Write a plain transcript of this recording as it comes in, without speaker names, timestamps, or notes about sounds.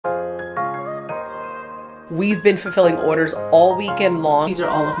We've been fulfilling orders all weekend long. These are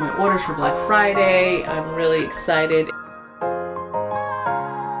all of my orders for Black Friday. I'm really excited.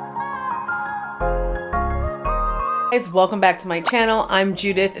 Guys, welcome back to my channel. I'm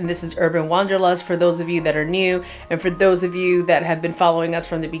Judith and this is Urban Wanderlust for those of you that are new, and for those of you that have been following us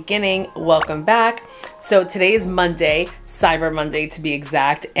from the beginning, welcome back. So today is Monday, Cyber Monday to be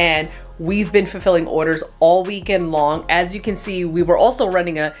exact, and we've been fulfilling orders all weekend long. As you can see, we were also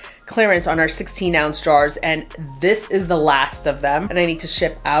running a clearance on our 16-ounce jars, and this is the last of them and I need to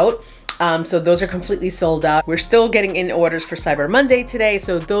ship out. So those are completely sold out. We're still getting in orders for Cyber Monday today,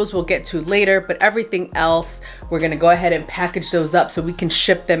 so those we'll get to later, but everything else, we're gonna go ahead and package those up so we can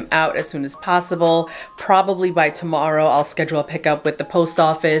ship them out as soon as possible. Probably by tomorrow, I'll schedule a pickup with the post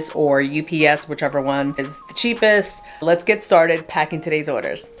office or UPS, whichever one is the cheapest. Let's get started packing today's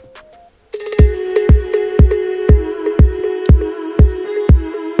orders.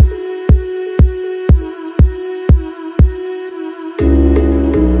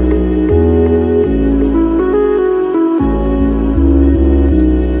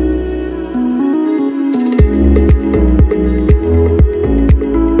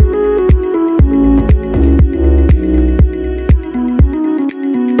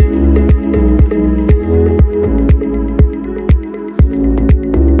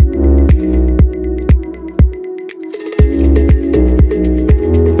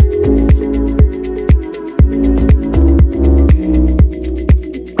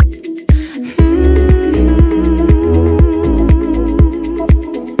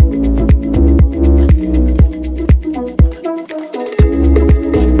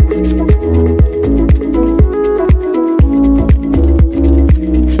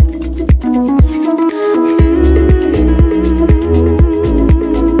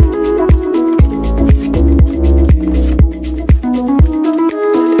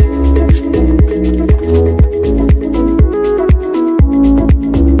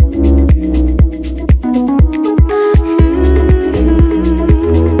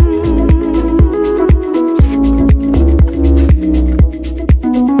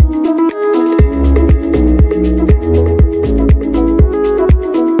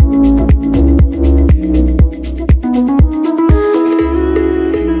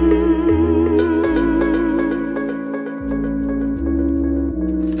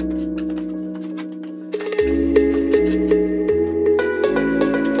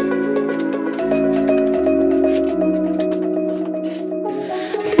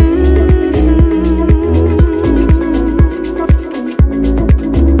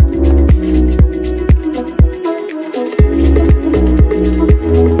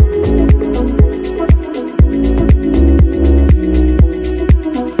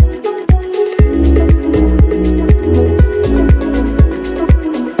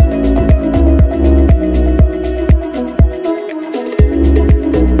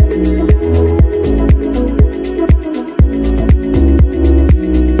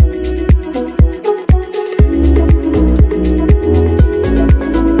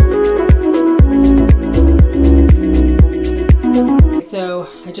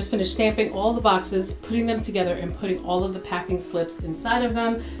 I just finished stamping all the boxes, putting them together, and putting all of the packing slips inside of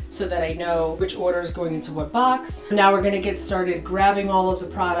them so that I know which order is going into what box. Now we're going to get started grabbing all of the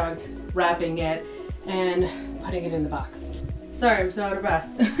product, wrapping it, and putting it in the box. Sorry, I'm so out of breath.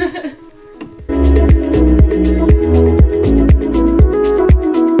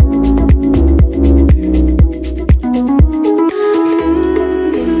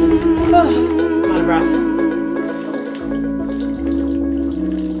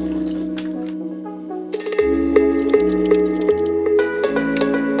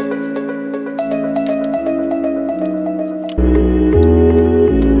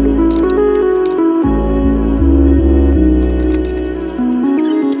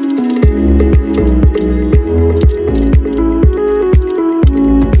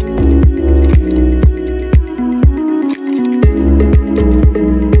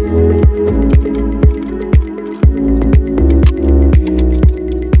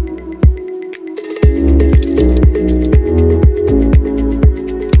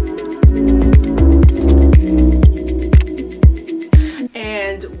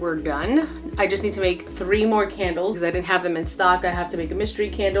 I just need to make 3 more candles because I didn't have them in stock. I have to make a mystery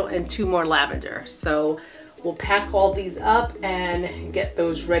candle and 2 more lavender. So we'll pack all these up and get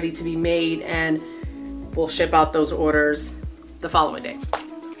those ready to be made, and we'll ship out those orders the following day.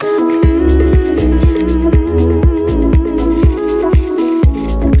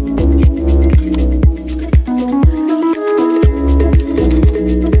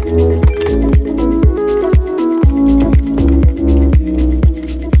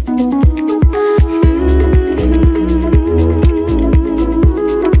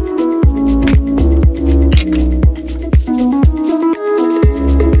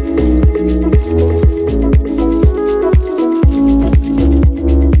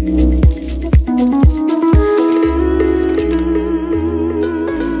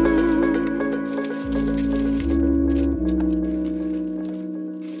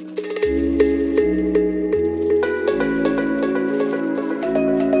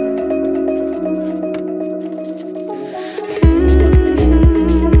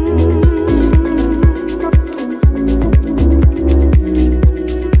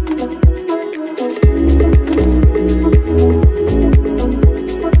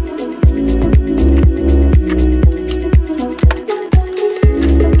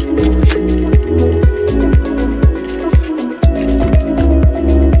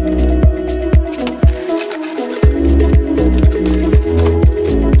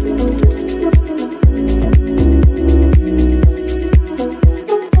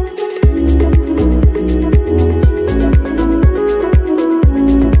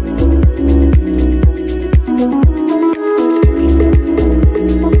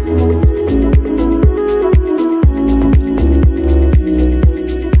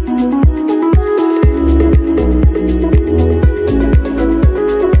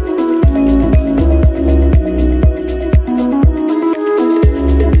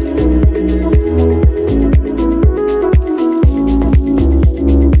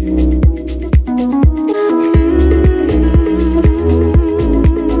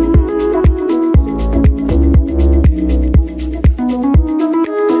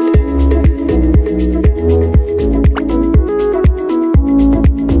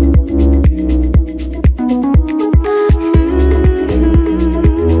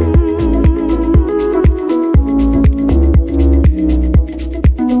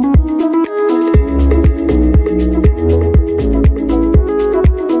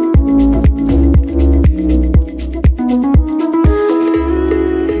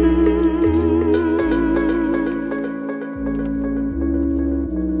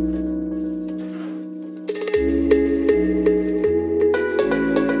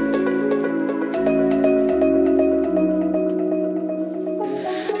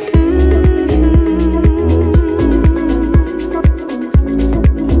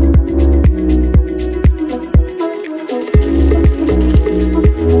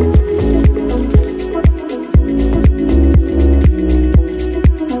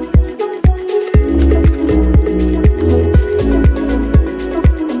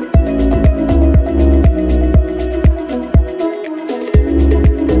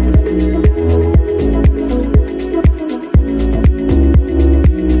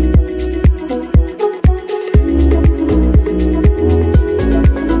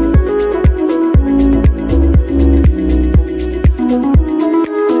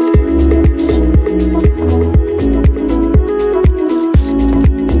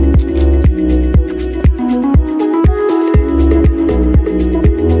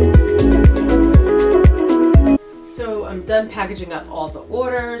 done packaging up all the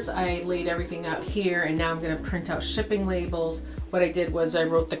orders. I laid everything out here, and now I'm going to print out shipping labels. What I did was I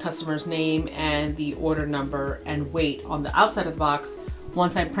wrote the customer's name and the order number and weight on the outside of the box.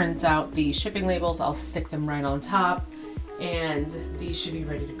 Once I print out the shipping labels, I'll stick them right on top, and these should be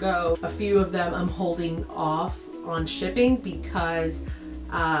ready to go. A few of them I'm holding off on shipping because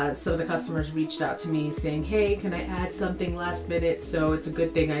some of the customers reached out to me saying, hey, can I add something last minute? So it's a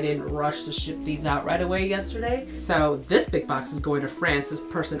good thing I didn't rush to ship these out right away yesterday. So this big box is going to France. This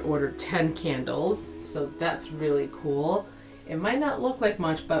person ordered 10 candles, so that's really cool. It might not look like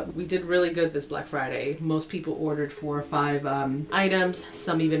much, but we did really good this Black Friday. Most people ordered 4 or 5 items.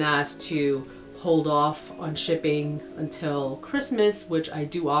 Some even asked to hold off on shipping until Christmas, which I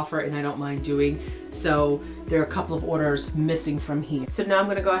do offer and I don't mind doing. So there are a couple of orders missing from here. So now I'm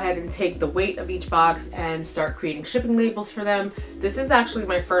gonna go ahead and take the weight of each box and start creating shipping labels for them. This is actually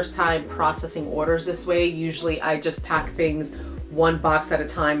my first time processing orders this way. Usually I just pack things one box at a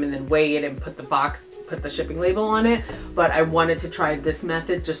time and then weigh it and put the shipping label on it, but I wanted to try this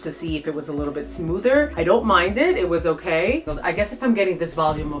method just to see if it was a little bit smoother. I don't mind it, it was okay. I guess if I'm getting this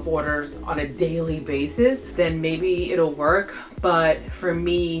volume of orders on a daily basis, then maybe it'll work, but for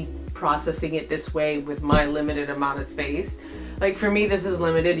me, processing it this way with my limited amount of space, like for me this is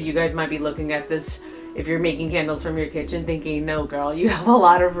limited. You guys might be looking at this if you're making candles from your kitchen thinking, no girl, you have a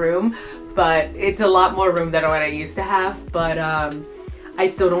lot of room, but it's a lot more room than what I used to have. But I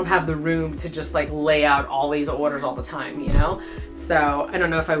still don't have the room to just like lay out all these orders all the time, you know? So I don't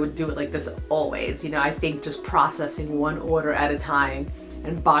know if I would do it like this always, you know? I think just processing one order at a time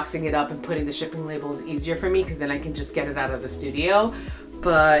and boxing it up and putting the shipping label is easier for me because then I can just get it out of the studio.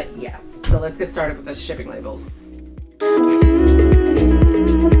 But yeah, so let's get started with the shipping labels.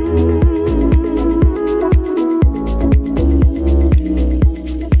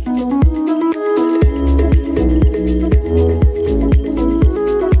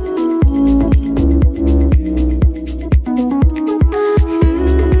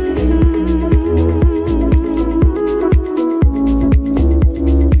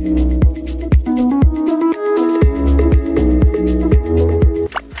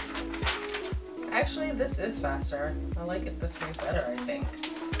 Faster. I like it this way better, I think.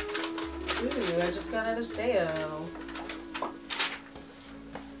 Ooh, I just got another sale.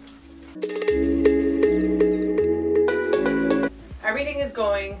 Everything is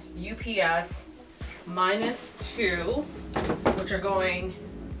going UPS -2, which are going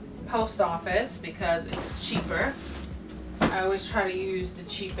post office because it's cheaper. I always try to use the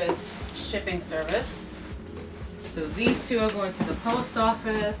cheapest shipping service. So these 2 are going to the post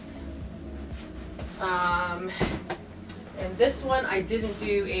office. And this one I didn't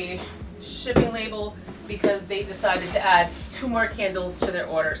do a shipping label because they decided to add 2 more candles to their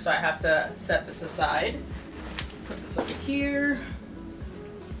order, so I have to set this aside. Put this over here.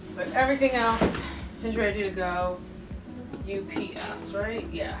 But everything else is ready to go. UPS, right?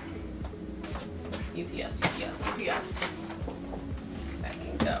 Yeah. UPS. That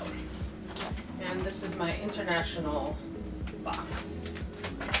can go. And this is my international box.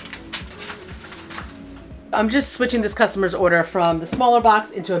 I'm just switching this customer's order from the smaller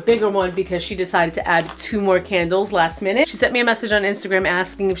box into a bigger one because she decided to add 2 more candles last minute. She sent me a message on Instagram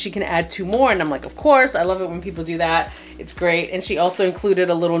asking if she can add 2 more, and I'm like, of course. I love it when people do that. It's great. And she also included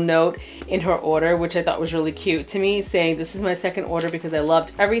a little note in her order, which I thought was really cute to me, saying, this is my second order because I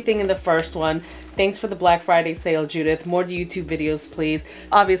loved everything in the first one. Thanks for the Black Friday sale, Judith. More YouTube videos, please.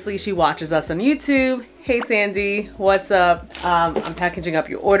 Obviously, she watches us on YouTube. Hey Sandy, what's up? I'm packaging up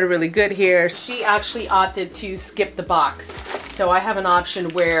your order really good here. She actually opted to skip the box. So I have an option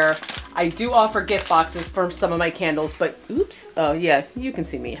where I do offer gift boxes for some of my candles, but oops, oh yeah, you can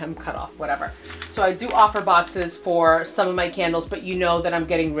see me, I'm cut off, whatever. So I do offer boxes for some of my candles, but you know that I'm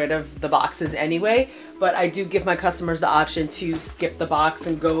getting rid of the boxes anyway. But I do give my customers the option to skip the box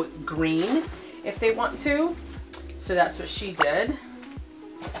and go green if they want to. So that's what she did.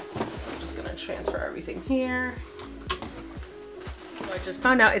 Transfer everything here. So I just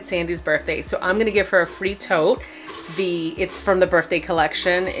found out it's Sandy's birthday, so I'm gonna give her a free tote. It's from the birthday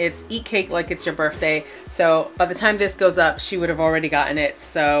collection. It's Eat Cake Like It's Your Birthday. So by the time this goes up, she would have already gotten it.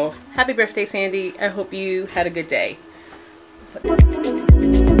 So happy birthday, Sandy. I hope you had a good day.